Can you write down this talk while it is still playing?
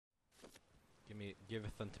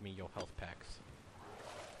giveth unto me your health packs.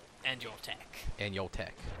 And your tech. And your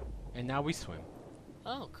tech. And now we swim.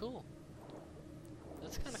 Oh, cool.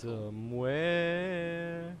 That's kind of cool.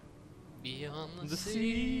 Somewhere Beyond the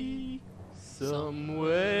sea.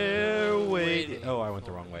 Somewhere waiting. Oh, I went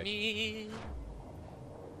the wrong way. Me.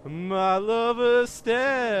 My lover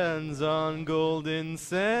stands on golden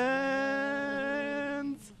sands.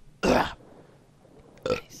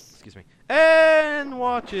 Excuse me. And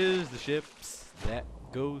watches the ships that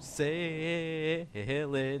go sailing.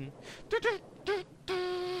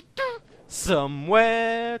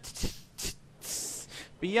 Somewhere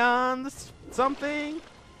beyond the something.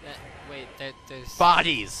 Wait, there's...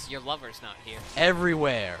 Bodies. Your lover's not here.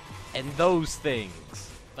 Everywhere. And those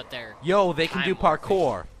things. But they're... Yo, they can do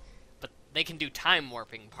parkour. But they can do time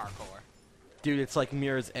warping parkour. Dude, it's like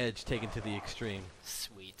Mirror's Edge taken to the extreme.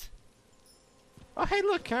 Sweet. Oh, hey,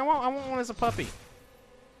 look, I want one as a puppy.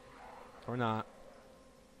 Or not.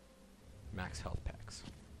 Max health packs.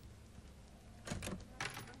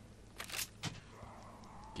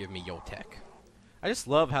 Give me yo tech. I just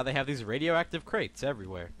love how they have these radioactive crates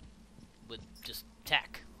everywhere. With just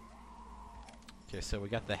tech. Okay, so we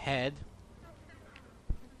got the head.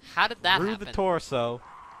 How did that Through happen? the torso.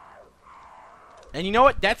 And you know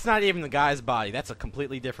what? That's not even the guy's body. That's a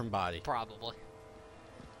completely different body. Probably.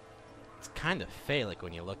 It's kind of phallic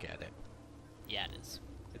when you look at it. Yeah, it is.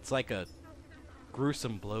 It's like a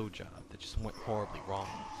gruesome blowjob that just went horribly wrong.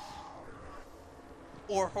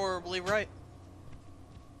 Or horribly right.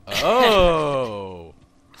 Oh!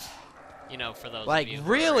 You know, for those Like, of you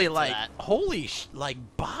who really, are into like, that. holy like,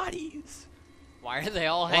 bodies. Why are they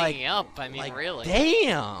all hanging up? I mean, really.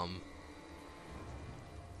 Damn!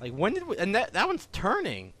 Like, when did we... And that one's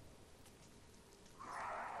turning.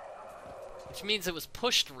 Which means it was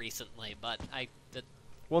pushed recently, but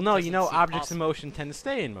Well, no, you doesn't know, seem objects in possible. motion tend to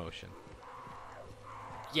stay in motion.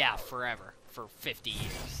 Yeah, forever. For 50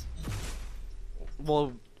 years.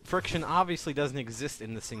 Well, friction obviously doesn't exist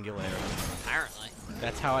in the singularity. Apparently.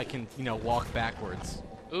 That's how I can, you know, walk backwards.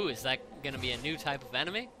 Ooh, is that gonna be a new type of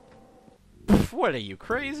enemy? Pff, what are you,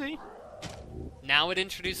 crazy? Now it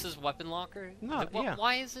introduces weapon locker? No, yeah.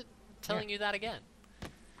 Why is it telling you that again?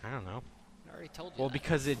 I don't know. I already told you Well, that.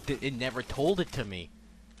 because it never told it to me.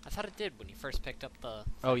 I thought it did when you first picked up the...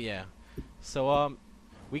 Oh, yeah. So,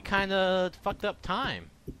 we kind of fucked up time.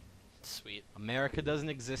 Sweet. America doesn't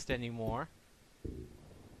exist anymore.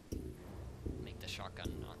 Make the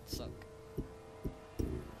shotgun not suck.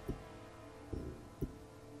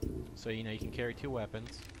 So, you know, you can carry 2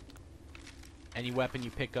 weapons. Any weapon you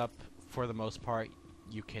pick up, for the most part,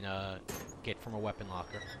 you can, get from a weapon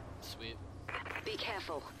locker. Sweet. Be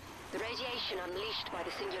careful. The radiation unleashed by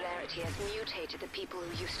the Singularity has mutated the people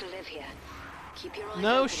who used to live here. Keep your eyes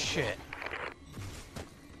No open. shit.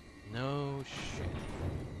 No shit.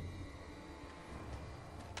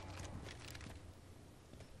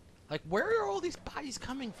 Like, where are all these bodies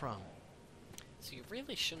coming from? So you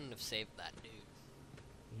really shouldn't have saved that dude.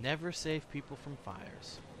 Never save people from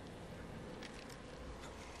fires.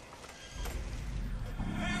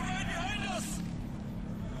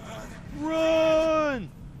 Run!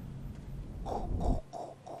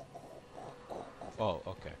 Oh,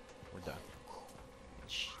 okay. We're done.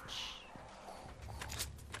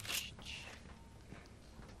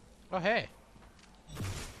 Oh, hey.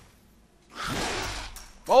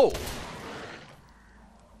 Oh!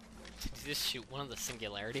 Did you just shoot one of the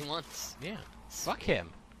Singularity ones? Yeah. Fuck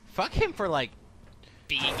him. Fuck him for, like...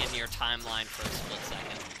 Being in your timeline for a split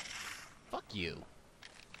second. Fuck you.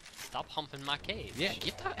 Stop humping my cage. Yeah,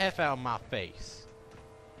 get the F out of my face.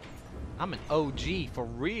 I'm an OG for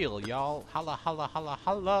real, y'all. Holla, holla, holla,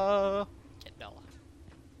 holla. Get Bella.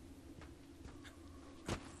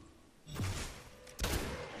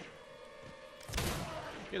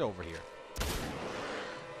 Get over here.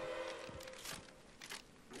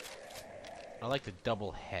 I like the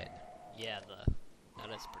double head. Yeah, that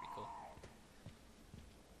is pretty cool.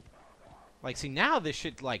 Like, see, now this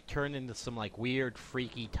shit, like, turned into some, like, weird,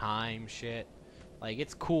 freaky time shit. Like,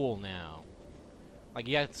 it's cool now. Like,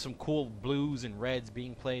 you got some cool blues and reds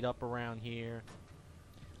being played up around here.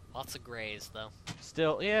 Lots of grays, though.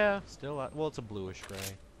 Still, yeah, still, well, it's a bluish gray.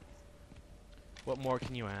 What more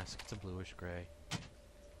can you ask? It's a bluish gray.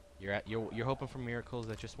 You're hoping for miracles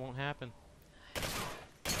that just won't happen.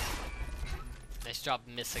 Nice job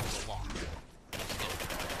missing the lock. That's good.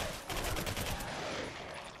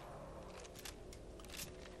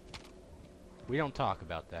 We don't talk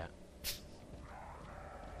about that.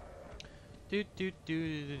 Do do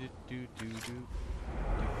do do do do do.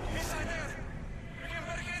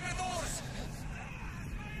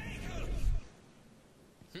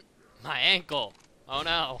 My ankle. Oh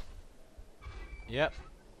no. Yep.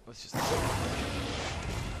 Let's just.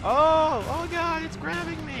 Oh god, it's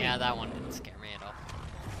grabbing me. Yeah, that one didn't scare me at all.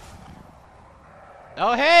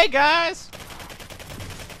 Oh hey guys.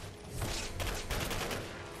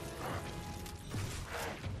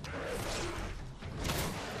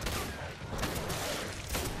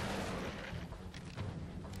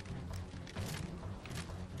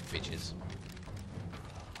 Bitches.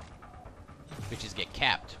 Bitches get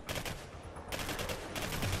capped.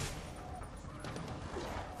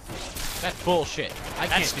 That's bullshit. I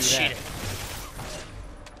can't do That's cheating. that.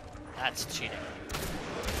 That's cheating.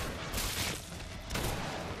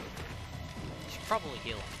 Should probably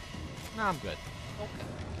heal him. No, I'm good. Okay.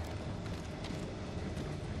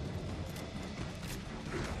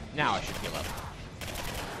 Now I should heal up.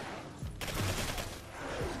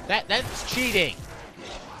 That's cheating.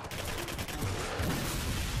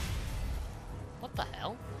 What the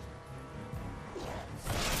hell?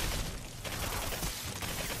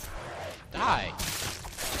 Die.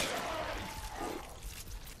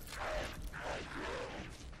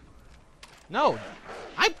 No,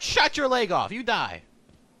 I shot your leg off. You die.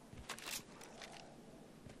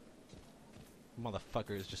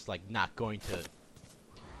 Motherfucker is just like not going to.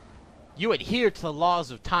 You adhere to the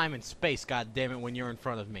laws of time and space, goddammit, when you're in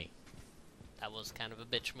front of me. That was kind of a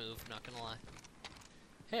bitch move, not gonna lie.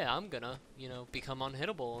 Hey, I'm gonna, you know, become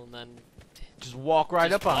unhittable and then Just walk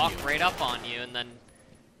right just up on walk you. right up on you, and then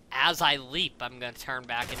as I leap, I'm gonna turn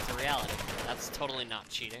back into reality. That's totally not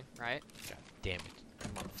cheating, right? God damn it.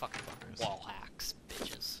 Motherfucking wall hacks,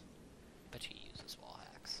 bitches. Bet you uses wall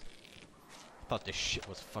hacks. I thought this shit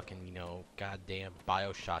was fucking, you know, goddamn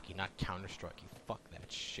Bioshocky, not Counter-Strike. Fuck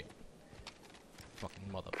that shit. Fucking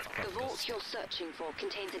The vault motherfuckers. you're searching for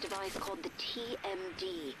contains a device called the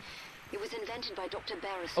TMD. It was invented by Dr.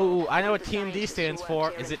 Beresov. Oh, I know one what of the TMD scientists stands who for.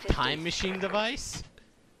 worked here Is in it the Time 50s. Machine Device?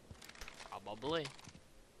 Probably.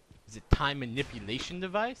 Is it Time Manipulation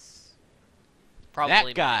Device?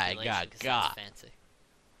 Probably That guy manipulation, got 'cause it's got. fancy.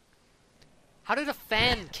 How did a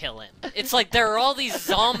fan kill him? It's like there are all these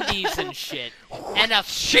zombies and shit, and a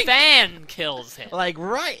Shit. fan kills him. Like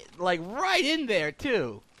right in there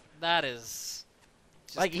too. That is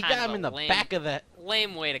just Like he kind got of him a in the lame, back of the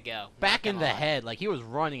lame way to go. back not in gonna the lie. head. Like he was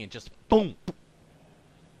running and just boom.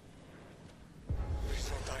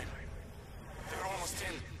 There's no time. They're almost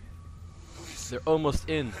in. Please, They're almost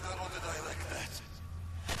in. I don't want to die like that.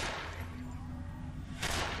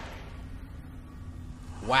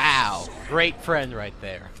 Wow, great friend right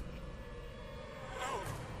there.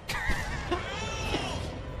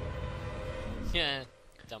 Yeah,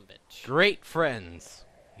 dumb bitch. Great friends.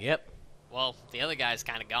 Yep, Well, the other guy's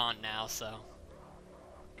kind of gone now, so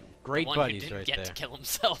great the one buddies who didn't right get there. to kill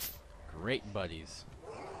himself. Great buddies.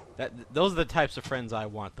 Those are the types of friends I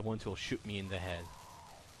want. The ones who'll shoot me in the head.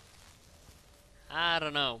 I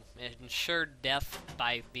don't know. Ensure death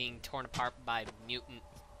by being torn apart by mutant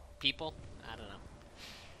people? I don't know.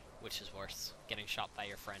 Which is worse, getting shot by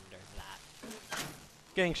your friend or that?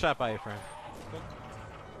 Getting shot by a friend.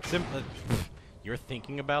 Simple. You're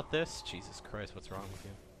thinking about this? Jesus Christ, what's wrong with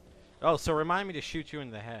you? Oh, so remind me to shoot you in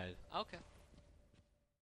the head. Okay.